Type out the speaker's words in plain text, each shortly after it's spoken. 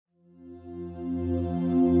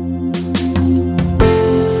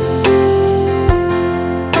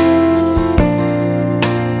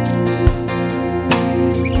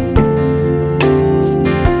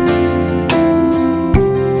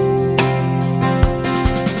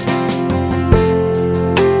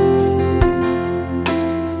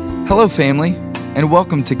Hello, family, and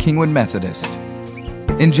welcome to Kingwood Methodist.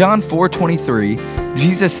 In John 4:23,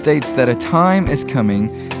 Jesus states that a time is coming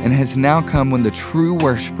and has now come when the true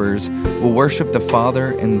worshipers will worship the Father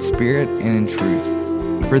in spirit and in truth,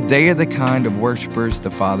 for they are the kind of worshipers the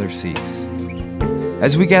Father seeks.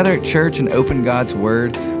 As we gather at church and open God's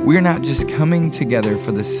Word, we are not just coming together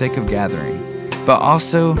for the sake of gathering, but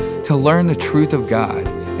also to learn the truth of God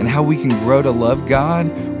and how we can grow to love God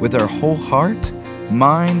with our whole heart,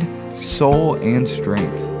 mind, soul, and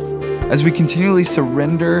strength. As we continually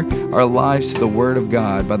surrender our lives to the Word of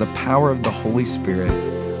God by the power of the Holy Spirit,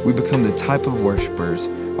 we become the type of worshipers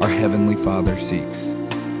our Heavenly Father seeks.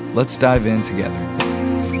 Let's dive in together.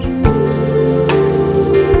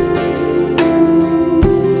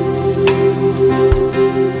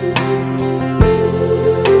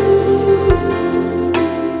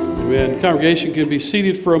 Amen. Congregation can be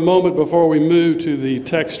seated for a moment before we move to the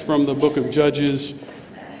text from the book of Judges.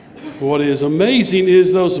 What is amazing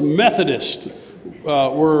is those Methodists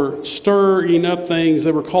were stirring up things.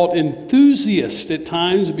 They were called enthusiasts at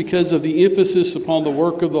times because of the emphasis upon the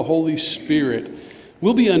work of the Holy Spirit.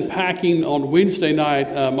 We'll be unpacking on Wednesday night.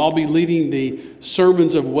 I'll be leading the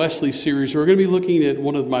Sermons of Wesley series. We're going to be looking at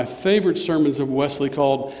one of my favorite sermons of Wesley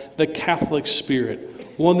called The Catholic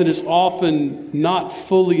Spirit, one that is often not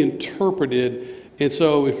fully interpreted. And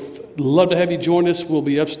so love to have you join us. We'll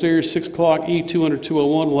be upstairs, 6 o'clock,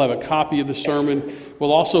 E200-201. We'll have a copy of the sermon.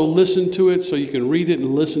 We'll also listen to it so you can read it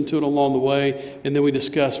and listen to it along the way. And then we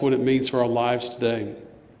discuss what it means for our lives today.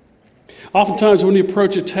 Oftentimes when we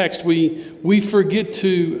approach a text, we forget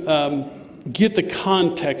to get the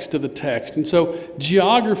context of the text. And so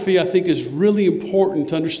geography, I think, is really important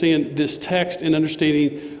to understand this text and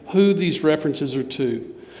understanding who these references are to.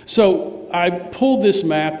 So I pulled this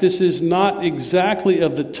map. This is not exactly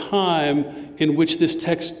of the time in which this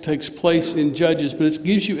text takes place in Judges, but it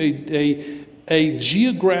gives you a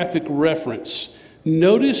geographic reference.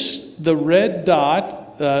 Notice the red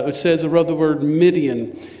dot, it says above the word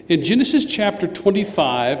Midian. In Genesis chapter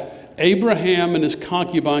 25, Abraham and his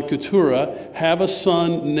concubine Keturah have a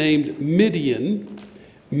son named Midian.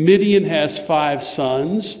 Midian has 5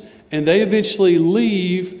 sons, and they eventually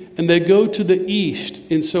leave and they go to the east.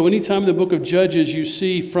 And so anytime in the book of Judges you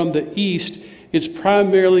see from the east, it's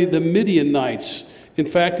primarily the Midianites. In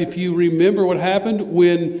fact, if you remember what happened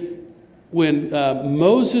when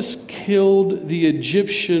Moses killed the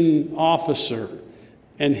Egyptian officer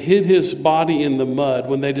and hid his body in the mud,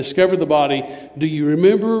 when they discovered the body, do you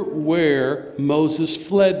remember where Moses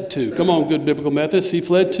fled to? Come on, good biblical Methodists. He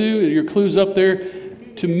fled to, your clue's up there,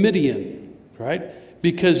 to Midian, right?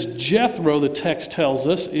 Because Jethro, the text tells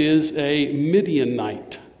us, is a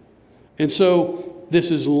Midianite. And so this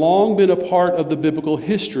has long been a part of the biblical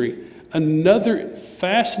history. Another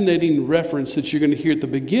fascinating reference that you're going to hear at the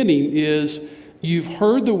beginning is you've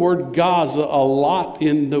heard the word Gaza a lot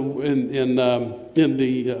in the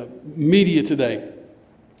media today.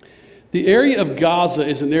 The area of Gaza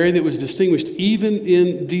is an area that was distinguished even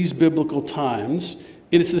in these biblical times,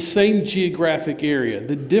 and it's the same geographic area.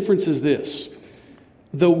 The difference is this.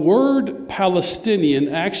 The word Palestinian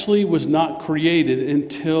actually was not created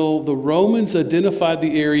until the Romans identified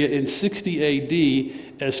the area in 60 A.D.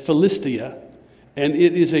 as Philistia, and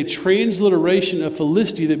it is a transliteration of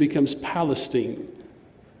Philistia that becomes Palestine.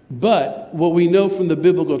 But what we know from the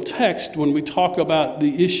biblical text when we talk about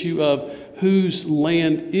the issue of whose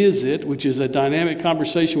land is it, which is a dynamic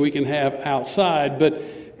conversation we can have outside, but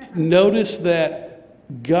notice that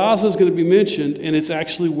Gaza is going to be mentioned, and it's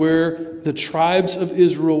actually where the tribes of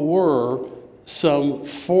Israel were some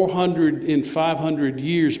 400 and 500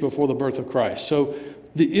 years before the birth of Christ. So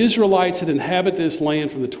the Israelites had inhabited this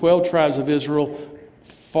land from the 12 tribes of Israel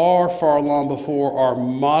far, far long before our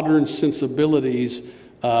modern sensibilities in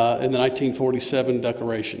the 1947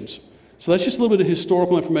 declarations. So that's just a little bit of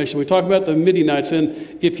historical information. We talk about the Midianites, and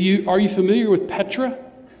are you familiar with Petra?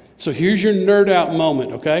 So here's your nerd out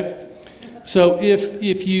moment, okay? So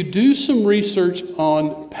if you do some research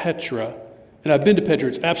on Petra, and I've been to Petra,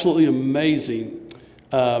 it's absolutely amazing.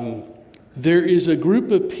 There is a group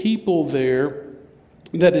of people there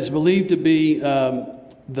that is believed to be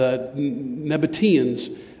the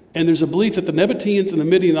Nabateans, and there's a belief that the Nabateans and the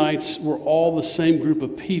Midianites were all the same group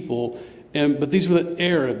of people, but these were the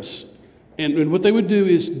Arabs. And what they would do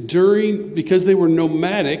is because they were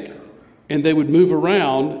nomadic, and they would move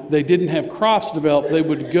around, they didn't have crops developed, they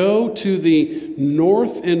would go to the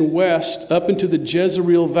north and west up into the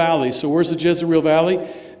Jezreel Valley. So where's the Jezreel Valley?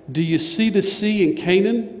 Do you see the sea in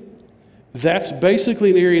Canaan? That's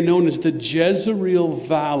basically an area known as the Jezreel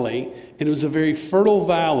Valley, and it was a very fertile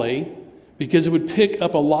valley because it would pick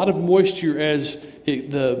up a lot of moisture as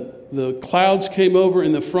the clouds came over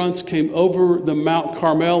and the fronts came over the Mount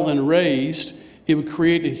Carmel and raised. It would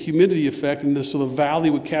create a humidity effect, and so the valley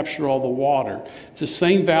would capture all the water. It's the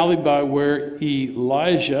same valley by where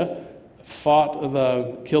Elijah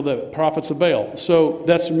killed the prophets of Baal. So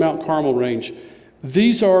that's the Mount Carmel range.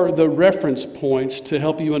 These are the reference points to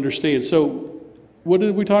help you understand. So what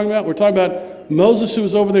are we talking about? We're talking about Moses, who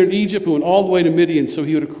was over there in Egypt, who went all the way to Midian, so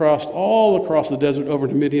he would have crossed all across the desert over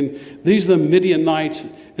to Midian. These are the Midianites,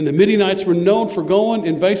 and the Midianites were known for going,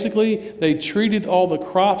 and basically they treated all the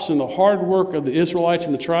crops and the hard work of the Israelites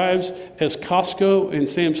and the tribes as Costco and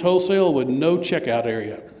Sam's Wholesale with no checkout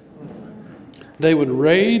area. They would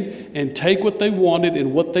raid and take what they wanted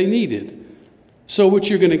and what they needed. So what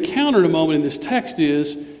you're going to encounter in a moment in this text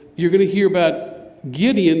is you're going to hear about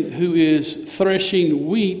Gideon, who is threshing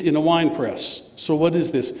wheat in a wine press. So what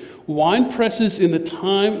is this? Wine presses in the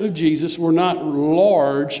time of Jesus were not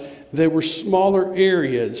large. They were smaller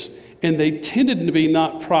areas. And they tended to be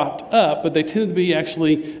not propped up, but they tended to be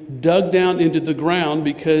actually dug down into the ground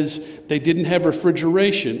because they didn't have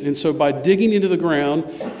refrigeration. And so by digging into the ground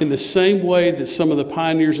in the same way that some of the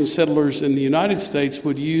pioneers and settlers in the United States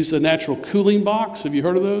would use a natural cooling box, have you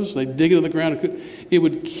heard of those? They dig into the ground. It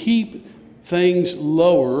would keep things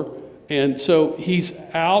lower, and so he's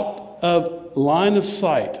out of line of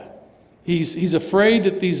sight. He's afraid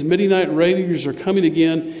that these Midianite raiders are coming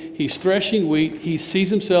again. He's threshing wheat. He sees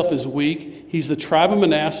himself as weak. He's the tribe of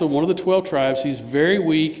Manasseh, one of the 12 tribes. He's very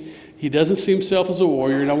weak. He doesn't see himself as a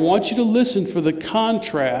warrior. And I want you to listen for the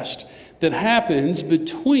contrast that happens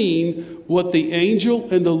between what the angel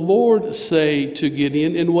and the Lord say to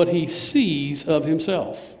Gideon and what he sees of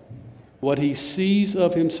himself. What he sees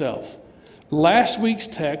of himself. Last week's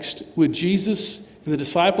text with Jesus and the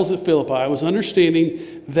disciples at Philippi was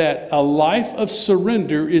understanding that a life of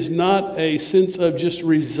surrender is not a sense of just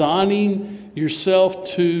resigning yourself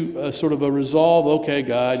to a sort of a resolve, okay,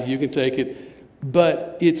 God, you can take it,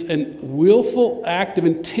 but it's a willful act of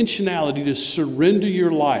intentionality to surrender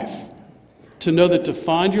your life, to know that to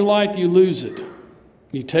find your life, you lose it.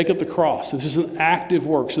 You take up the cross. This is an active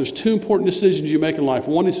work. So there's two important decisions you make in life.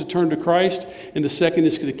 One is to turn to Christ, and the second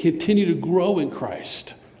is to continue to grow in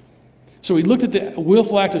Christ. So we looked at the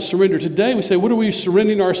willful act of surrender. Today we say, what are we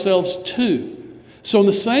surrendering ourselves to? So in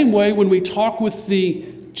the same way, when we talk with the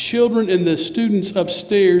children and the students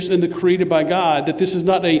upstairs in the Created by God, that this is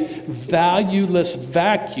not a valueless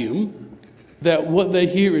vacuum, that what they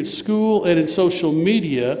hear at school and in social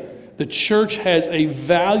media, the church has a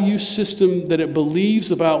value system that it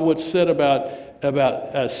believes about what's said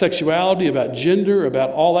about sexuality, about gender,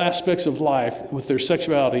 about all aspects of life with their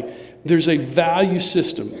sexuality. There's a value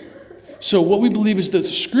system. So what we believe is that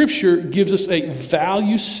Scripture gives us a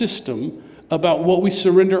value system about what we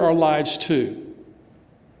surrender our lives to.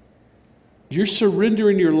 You're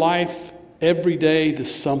surrendering your life every day to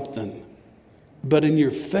something. But in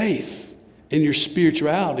your faith, in your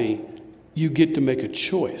spirituality, you get to make a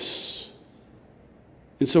choice.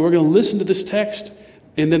 And so we're going to listen to this text.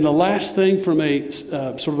 And then the last thing from a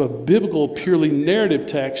sort of a biblical, purely narrative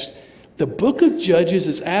text, the book of Judges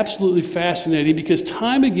is absolutely fascinating because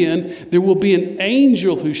time again, there will be an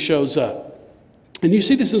angel who shows up. And you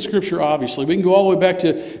see this in Scripture, obviously. We can go all the way back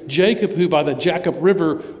to Jacob, who by the Jacob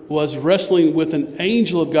River was wrestling with an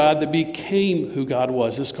angel of God that became who God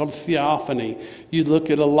was. It's called theophany. You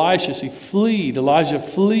look at Elisha, he fled. Elijah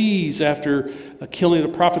flees after killing the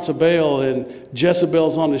prophets of Baal, and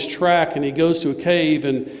Jezebel's on his track, and he goes to a cave,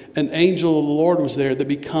 and an angel of the Lord was there that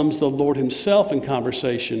becomes the Lord himself in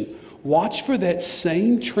conversation. Watch for that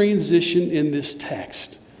same transition in this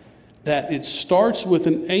text, that it starts with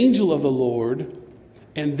an angel of the Lord,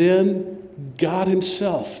 and then God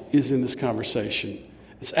himself is in this conversation.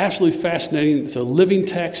 It's absolutely fascinating. It's a living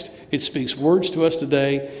text. It speaks words to us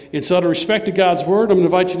today. And so out of respect to God's word, I'm going to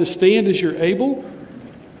invite you to stand as you're able.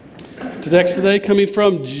 To text today coming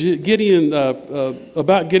from Gideon,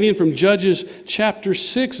 about Gideon from Judges chapter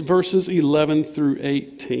 6, verses 11 through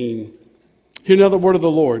 18. Hear now the word of the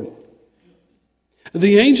Lord.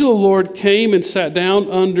 The angel of the Lord came and sat down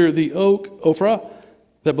under the oak Ophrah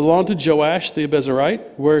that belonged to Joash the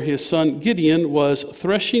Abiezrite, where his son Gideon was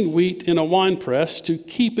threshing wheat in a winepress to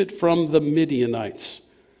keep it from the Midianites.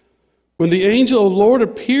 When the angel of the Lord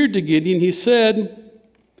appeared to Gideon, he said,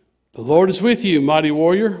 "The Lord is with you, mighty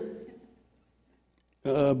warrior."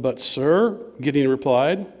 But sir, Gideon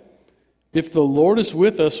replied, "If the Lord is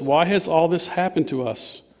with us, why has all this happened to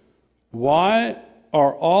us? Why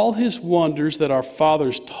are all his wonders that our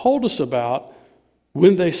fathers told us about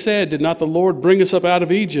when they said, 'Did not the Lord bring us up out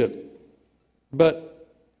of Egypt?' But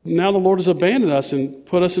Now the Lord has abandoned us and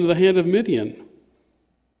put us into the hand of Midian.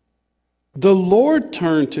 The Lord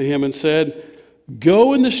turned to him and said,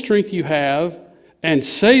 go in the strength you have and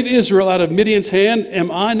save Israel out of Midian's hand.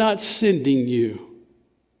 Am I not sending you?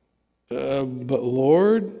 But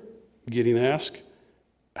Lord, Gideon asked,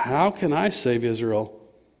 how can I save Israel?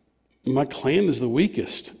 My clan is the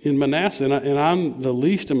weakest in Manasseh, and I'm the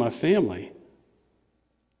least in my family.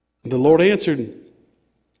 The Lord answered,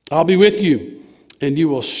 I'll be with you, and you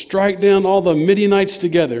will strike down all the Midianites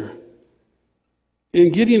together.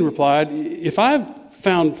 And Gideon replied, if I've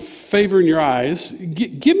found favor in your eyes,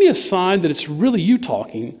 give me a sign that it's really you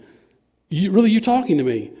talking, really you talking to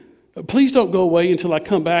me. Please don't go away until I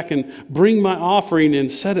come back and bring my offering and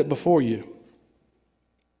set it before you.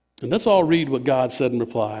 And let's all read what God said in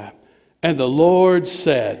reply. And the Lord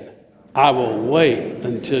said, I will wait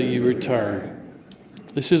until you return.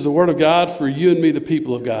 This is the word of God for you and me, the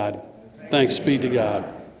people of God. Thanks be to God.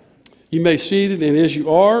 You may be seated, and as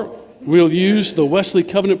you are, we'll use the Wesley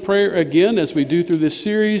Covenant Prayer again as we do through this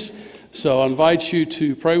series. So I invite you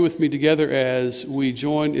to pray with me together as we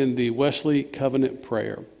join in the Wesley Covenant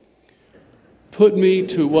Prayer. Put me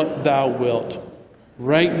to what thou wilt.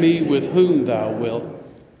 Rank me with whom thou wilt.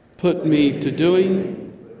 Put me to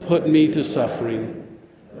doing, put me to suffering.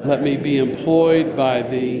 Let me be employed by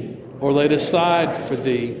thee, or laid aside for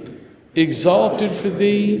thee, exalted for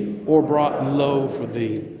thee, or brought low for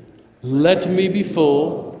thee. Let me be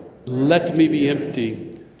full, let me be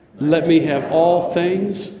empty. Let me have all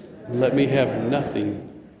things, let me have nothing.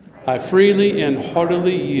 I freely and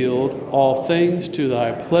heartily yield all things to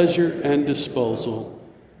thy pleasure and disposal.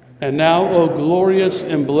 And now, O glorious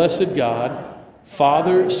and blessed God,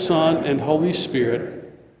 Father, Son, and Holy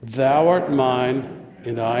Spirit, thou art mine,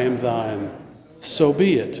 and I am thine. So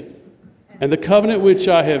be it. And the covenant which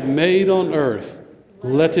I have made on earth,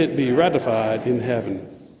 let it be ratified in heaven.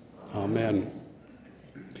 Amen.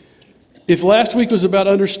 If last week was about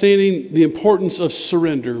understanding the importance of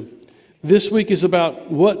surrender, this week is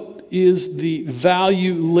about what is the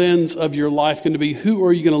value lens of your life going to be? Who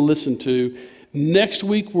are you going to listen to? Next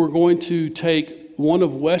week, we're going to take one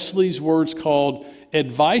of Wesley's words called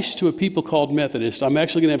Advice to a People Called Methodists. I'm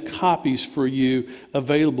actually going to have copies for you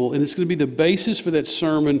available, and it's going to be the basis for that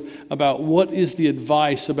sermon about what is the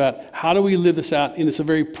advice about how do we live this out, and it's a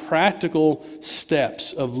very practical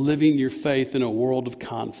steps of living your faith in a world of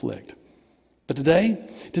conflict. But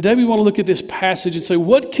today we want to look at this passage and say,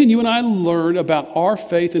 what can you and I learn about our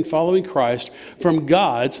faith in following Christ from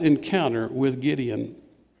God's encounter with Gideon?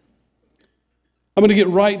 I'm going to get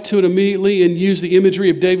right to it immediately and use the imagery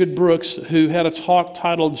of David Brooks, who had a talk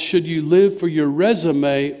titled, Should You Live for Your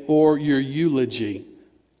Resume or Your Eulogy?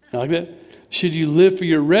 You like that? Should you live for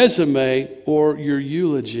your resume or your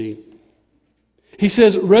eulogy? He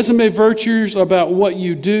says, resume virtues are about what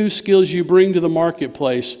you do, skills you bring to the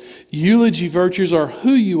marketplace. Eulogy virtues are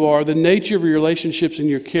who you are, the nature of your relationships and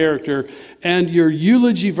your character. And your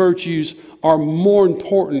eulogy virtues are more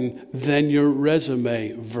important than your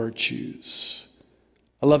resume virtues.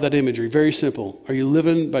 I love that imagery. Very simple. Are you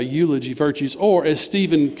living by eulogy virtues? Or, as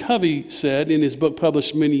Stephen Covey said in his book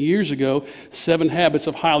published many years ago, 7 Habits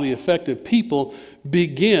of Highly Effective People,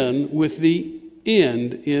 begin with the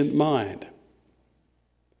end in mind.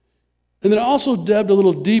 And then I also delved a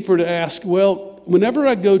little deeper to ask, well, whenever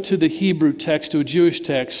I go to the Hebrew text, to a Jewish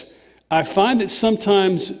text, I find that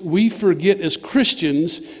sometimes we forget as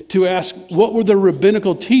Christians to ask, what were the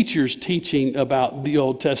rabbinical teachers teaching about the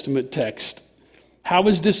Old Testament text? How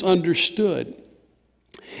is this understood?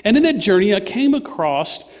 And in that journey, I came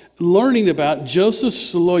across learning about Joseph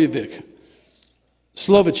Soloveitchik.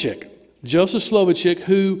 Joseph Soloveitchik,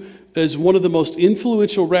 who is one of the most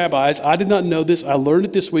influential rabbis. I did not know this. I learned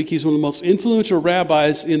it this week. He's one of the most influential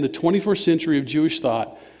rabbis in the 21st century of Jewish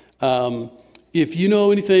thought. If you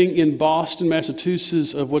know anything in Boston,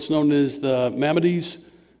 Massachusetts, of what's known as the Maimonides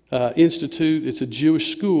Institute, it's a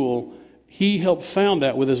Jewish school. He helped found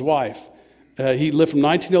that with his wife. He lived from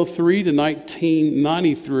 1903 to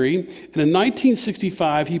 1993. And in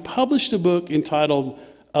 1965, he published a book entitled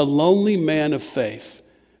A Lonely Man of Faith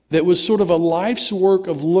that was sort of a life's work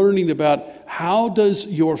of learning about how does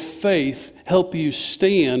your faith help you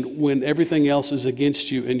stand when everything else is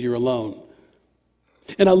against you and you're alone.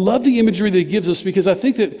 And I love the imagery that he gives us because I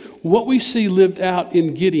think that what we see lived out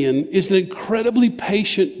in Gideon is an incredibly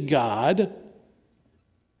patient God,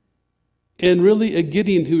 and really a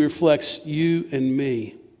Gideon who reflects you and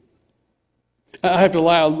me. I have to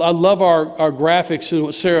lie, I love our graphics and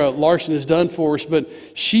what Sarah Larson has done for us, but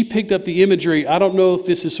she picked up the imagery. I don't know if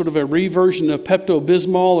this is sort of a reversion of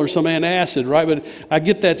Pepto-Bismol or some antacid, right? But I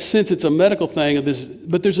get that sense it's a medical thing of this.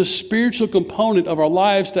 But there's a spiritual component of our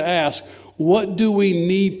lives to ask, what do we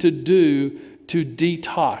need to do to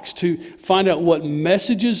detox, to find out what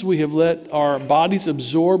messages we have let our bodies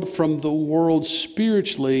absorb from the world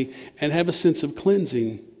spiritually and have a sense of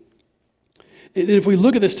cleansing? And if we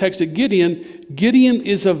look at this text at Gideon, Gideon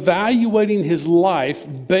is evaluating his life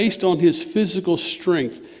based on his physical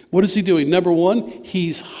strength. What is he doing? Number one,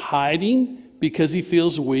 he's hiding because he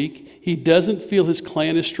feels weak. He doesn't feel his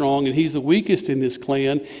clan is strong, and he's the weakest in his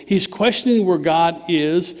clan. He's questioning where God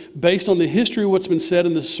is based on the history of what's been said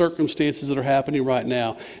and the circumstances that are happening right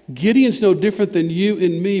now. Gideon's no different than you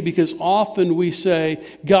and me, because often we say,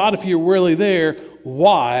 God, if you're really there,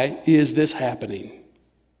 why is this happening?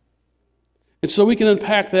 And so we can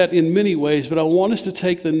unpack that in many ways, but I want us to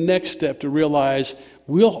take the next step to realize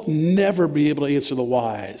we'll never be able to answer the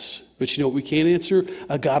whys. But you know what we can answer?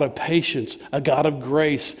 A God of patience, a God of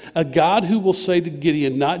grace, a God who will say to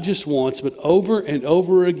Gideon, not just once, but over and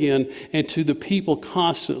over again, and to the people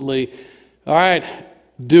constantly, all right,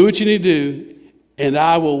 do what you need to do, and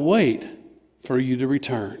I will wait for you to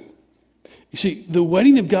return. You see, the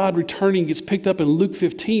waiting of God returning gets picked up in Luke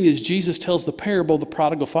 15 as Jesus tells the parable of the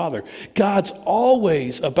prodigal father. God's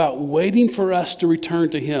always about waiting for us to return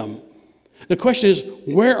to him. The question is,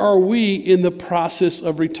 where are we in the process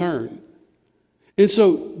of return? And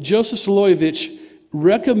so Joseph Solovyevich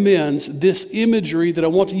recommends this imagery that I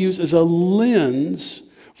want to use as a lens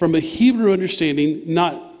from a Hebrew understanding,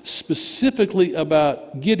 not specifically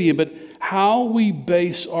about Gideon, but how we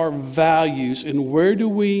base our values and where do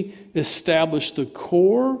we establish the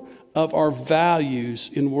core of our values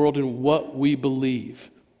in the world and what we believe.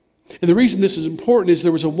 And the reason this is important is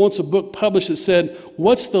there was once a book published that said,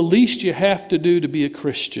 what's the least you have to do to be a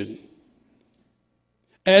Christian?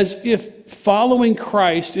 As if following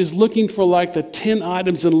Christ is looking for like the 10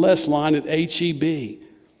 items and less line at HEB.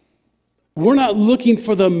 We're not looking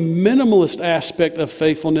for the minimalist aspect of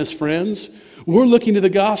faithfulness, friends. We're looking to the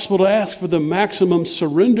gospel to ask for the maximum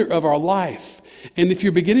surrender of our life. And if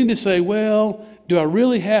you're beginning to say, well, do I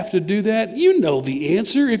really have to do that? You know the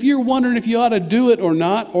answer. If you're wondering if you ought to do it or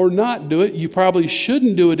not do it, you probably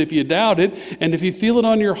shouldn't do it if you doubt it. And if you feel it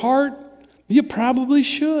on your heart, you probably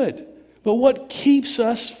should. But what keeps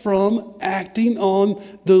us from acting on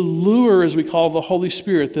the lure, as we call the Holy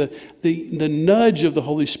Spirit, the nudge of the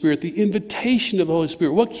Holy Spirit, the invitation of the Holy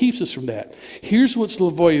Spirit? What keeps us from that? Here's what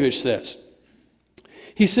Slavojevich says.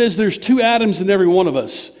 He says there's two Adams in every one of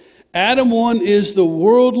us. Adam 1 is the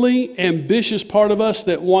worldly, ambitious part of us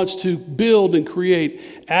that wants to build and create.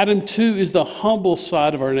 Adam 2 is the humble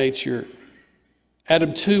side of our nature.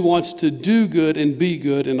 Adam 2 wants to do good and be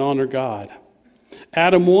good and honor God.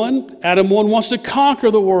 Adam 1 wants to conquer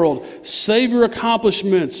the world, savor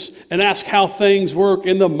accomplishments, and ask how things work.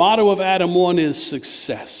 And the motto of Adam 1 is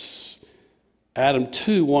success. Adam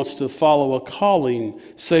 2 wants to follow a calling,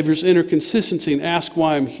 savors inner consistency, and ask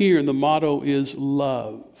why I'm here. And the motto is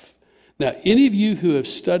love. Now, any of you who have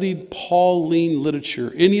studied Pauline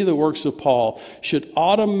literature, any of the works of Paul, should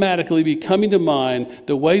automatically be coming to mind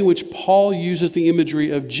the way in which Paul uses the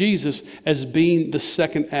imagery of Jesus as being the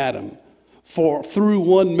second Adam. For through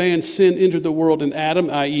one man sin entered the world in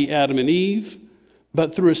Adam, i.e. Adam and Eve.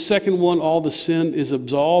 But through a second one, all the sin is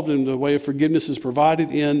absolved and the way of forgiveness is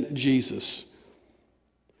provided in Jesus.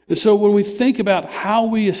 And so when we think about how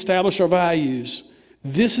we establish our values,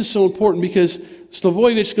 this is so important because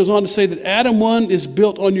Slavojevich goes on to say that Adam 1 is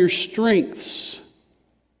built on your strengths,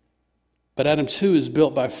 but Adam 2 is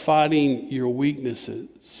built by fighting your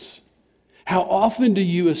weaknesses. How often do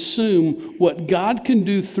you assume what God can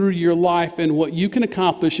do through your life and what you can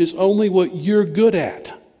accomplish is only what you're good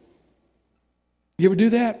at? You ever do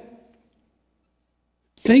that?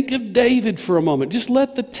 Think of David for a moment. Just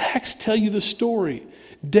let the text tell you the story.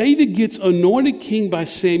 David gets anointed king by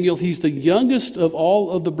Samuel. He's the youngest of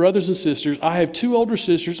all of the brothers and sisters. I have two older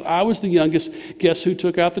sisters. I was the youngest. Guess who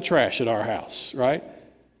took out the trash at our house, right?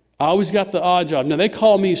 I always got the odd job. Now, they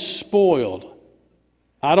call me spoiled.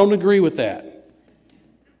 I don't agree with that.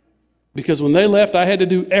 Because when they left, I had to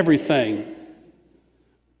do everything.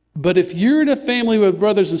 But if you're in a family with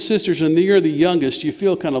brothers and sisters and you're the youngest, you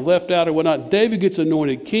feel kind of left out or whatnot. David gets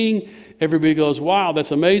anointed king. Everybody goes, wow,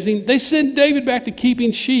 that's amazing. They send David back to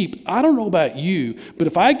keeping sheep. I don't know about you, but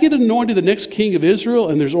if I get anointed the next king of Israel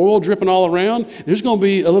and there's oil dripping all around, there's going to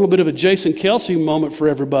be a little bit of a Jason Kelsey moment for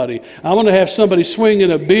everybody. I'm going to have somebody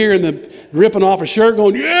swinging a beer and ripping off a shirt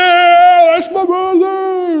going, yeah, that's my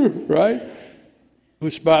brother, right?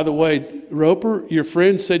 Which, by the way, Roper, your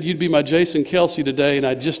friend said you'd be my Jason Kelsey today, and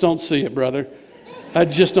I just don't see it, brother. I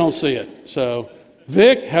just don't see it. So,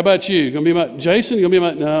 Vic, how about you? Gonna be my Jason? You gonna be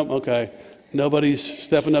my? No, okay. Nobody's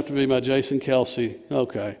stepping up to be my Jason Kelsey.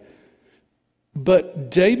 Okay. But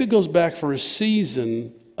David goes back for a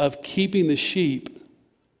season of keeping the sheep,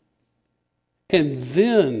 and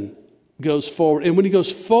then goes forward. And when he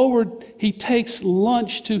goes forward, he takes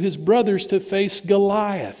lunch to his brothers to face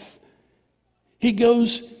Goliath. He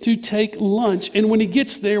goes to take lunch. And when he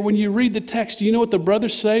gets there, when you read the text, do you know what the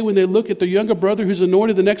brothers say when they look at their younger brother who's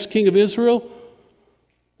anointed the next king of Israel?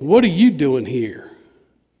 What are you doing here?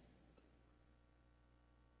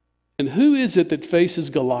 And who is it that faces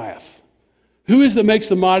Goliath? Who is it that makes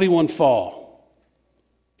the mighty one fall?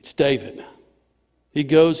 It's David. He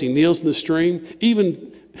goes, he kneels in the stream.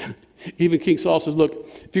 Even King Saul says, look,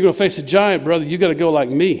 if you're going to face a giant, brother, you got to go like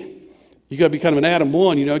me. You got to be kind of an Adam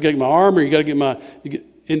 1, you know, you got to get my armor, you got to get my...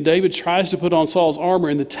 And David tries to put on Saul's armor,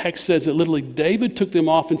 and the text says that literally David took them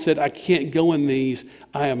off and said, I can't go in these.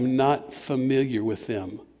 I am not familiar with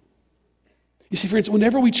them. You see, friends,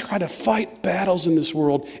 whenever we try to fight battles in this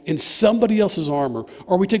world in somebody else's armor,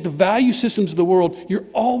 or we take the value systems of the world, you're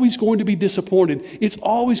always going to be disappointed. It's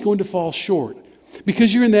always going to fall short.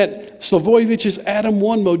 Because you're in that Slavojevich's Adam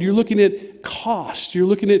 1 mode. You're looking at cost. You're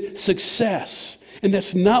looking at success. And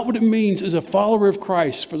that's not what it means as a follower of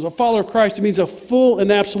Christ. As a follower of Christ, it means a full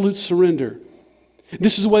and absolute surrender.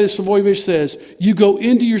 This is the way the Slavojevich says, you go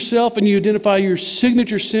into yourself and you identify your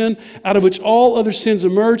signature sin out of which all other sins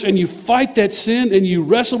emerge, and you fight that sin and you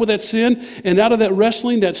wrestle with that sin, and out of that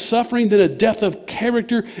wrestling, that suffering, then a depth of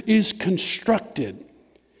character is constructed.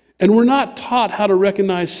 And we're not taught how to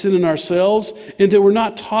recognize sin in ourselves, and that we're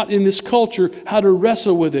not taught in this culture how to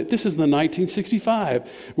wrestle with it. This is the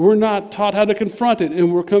 1965. We're not taught how to confront it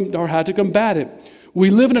or how to combat it.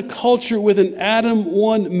 We live in a culture with an Adam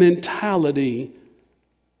 1 mentality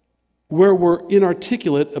where we're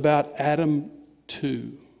inarticulate about Adam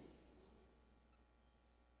 2.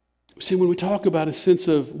 See, when we talk about a sense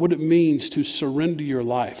of what it means to surrender your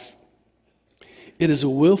life, it is a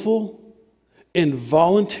willful and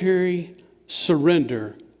voluntary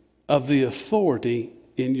surrender of the authority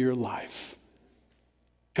in your life.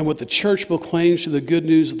 And what the church proclaims through the good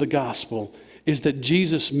news of the gospel is that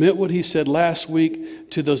Jesus meant what he said last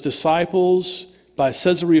week to those disciples by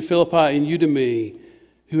Caesarea Philippi and you to me.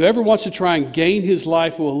 Whoever wants to try and gain his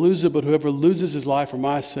life will lose it, but whoever loses his life for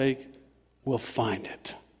my sake will find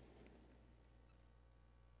it.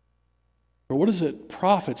 Or what does it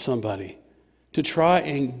profit somebody to try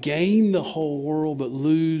and gain the whole world but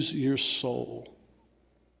lose your soul?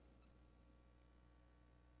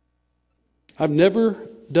 I've never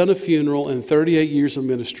done a funeral in 38 years of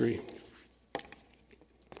ministry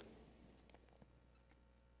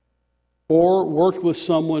or worked with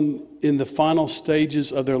someone in the final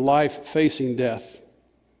stages of their life facing death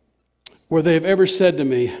where they have ever said to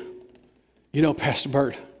me, you know, Pastor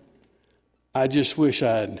Burt, I just wish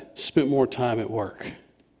I'd spent more time at work.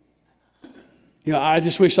 You know, I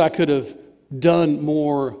just wish I could have done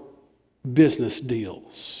more business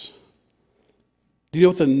deals. Do you know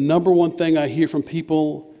what the number one thing I hear from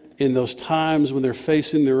people in those times when they're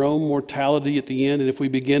facing their own mortality at the end, and if we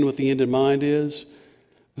begin with the end in mind, is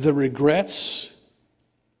the regrets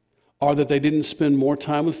are that they didn't spend more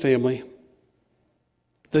time with family,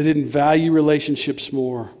 they didn't value relationships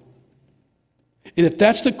more. And if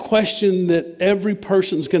that's the question that every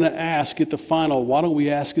person's going to ask at the final, why don't we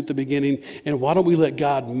ask at the beginning, and why don't we let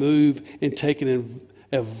God move and take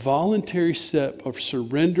a voluntary step of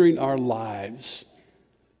surrendering our lives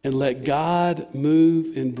and let God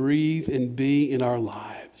move and breathe and be in our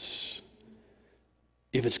lives?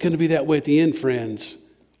 If it's going to be that way at the end, friends,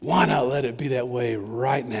 why not let it be that way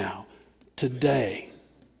right now, today?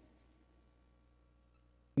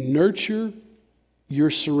 Nurture your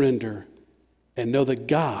surrender and know that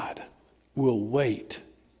God will wait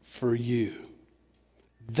for you.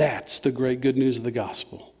 That's the great good news of the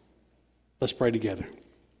gospel. Let's pray together.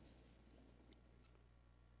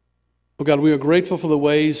 Oh God, we are grateful for the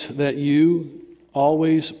ways that you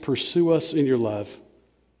always pursue us in your love.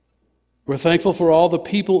 We're thankful for all the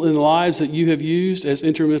people in lives that you have used as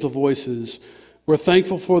instrumental voices. We're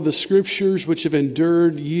thankful for the scriptures which have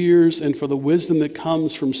endured years and for the wisdom that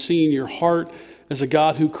comes from seeing your heart as a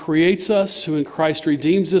God who creates us, who in Christ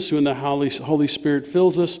redeems us, who in the Holy Spirit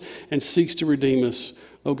fills us and seeks to redeem us.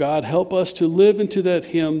 Oh God, help us to live into that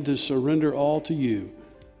hymn to surrender all to you.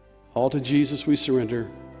 All to Jesus we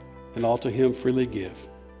surrender, and all to him freely give.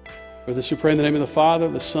 For this we pray in the name of the Father,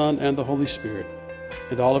 the Son, and the Holy Spirit.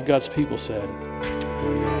 And all of God's people said,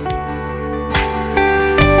 Amen.